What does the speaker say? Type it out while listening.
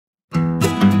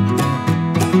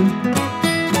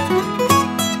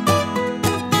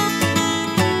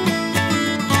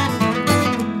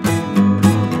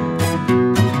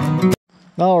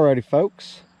Alrighty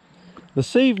folks,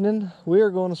 this evening we are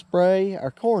going to spray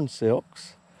our corn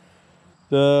silks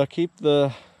to keep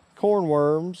the corn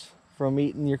worms from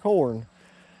eating your corn.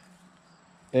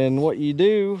 And what you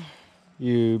do,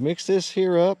 you mix this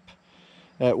here up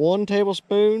at 1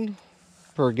 tablespoon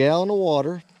per gallon of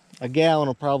water. A gallon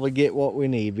will probably get what we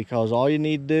need, because all you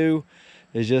need to do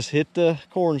is just hit the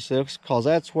corn silks, because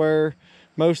that's where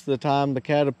most of the time the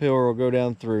caterpillar will go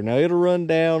down through. Now it'll run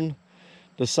down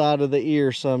the side of the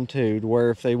ear some too, to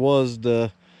where if they was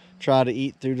to try to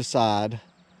eat through the side.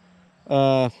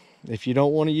 If you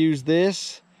don't want to use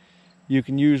this, you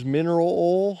can use mineral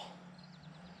oil.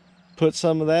 Put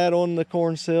some of that on the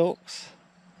corn silks.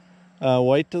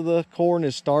 Wait till the corn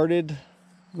has started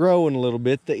growing a little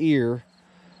bit, the ear.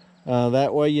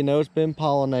 That way you know it's been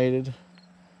pollinated.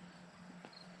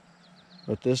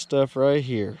 But this stuff right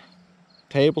here,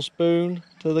 tablespoon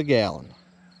to the gallon.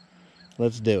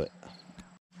 Let's do it.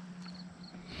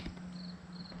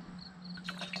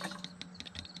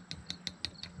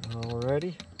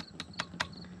 Alrighty.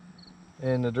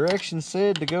 And the directions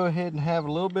said to go ahead and have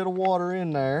a little bit of water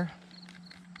in there.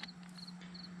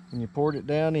 And you poured it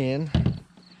down in.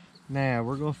 Now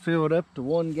we're going to fill it up to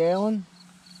 1 gallon.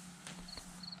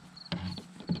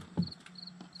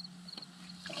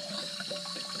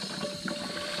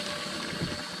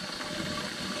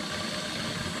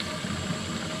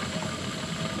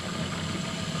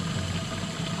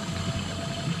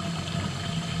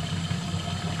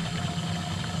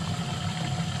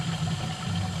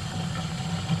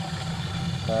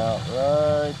 About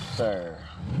right there.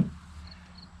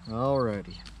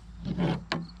 Alrighty.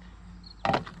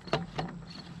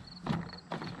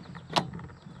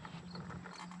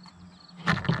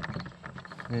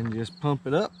 And just pump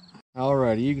it up.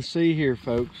 Alrighty, you can see here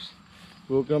folks,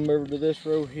 we'll come over to this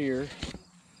row here and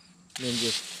then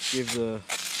just give the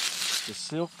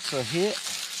silks a hit.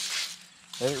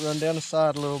 Let it run down the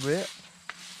side a little bit.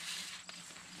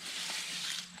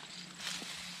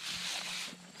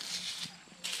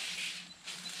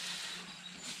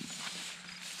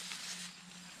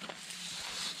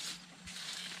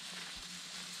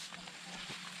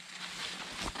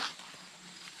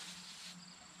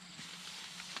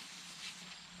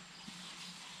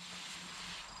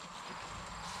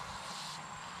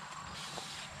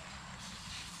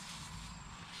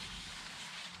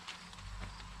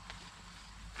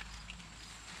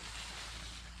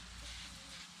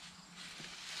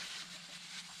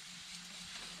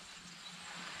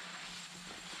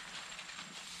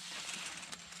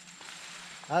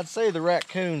 I'd say the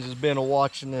raccoons has been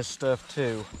watching this stuff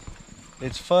too.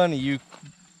 It's funny,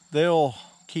 they'll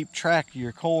keep track of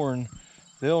your corn.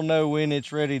 They'll know when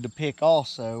it's ready to pick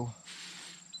also.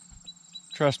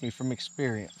 Trust me from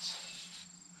experience.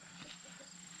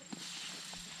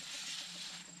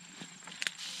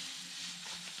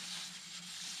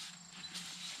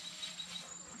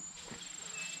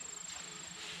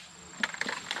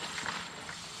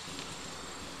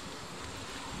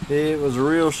 It was a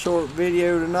real short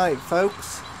video tonight,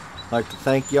 folks. I'd like to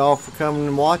thank y'all for coming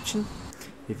and watching.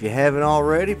 If you haven't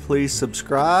already, please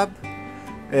subscribe.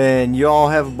 And y'all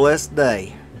have a blessed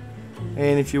day.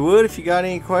 And if you got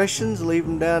any questions, leave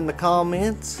them down in the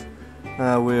comments.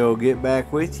 We'll get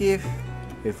back with you.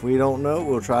 If we don't know,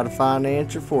 we'll try to find an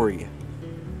answer for you.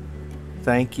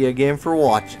 Thank you again for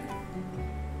watching.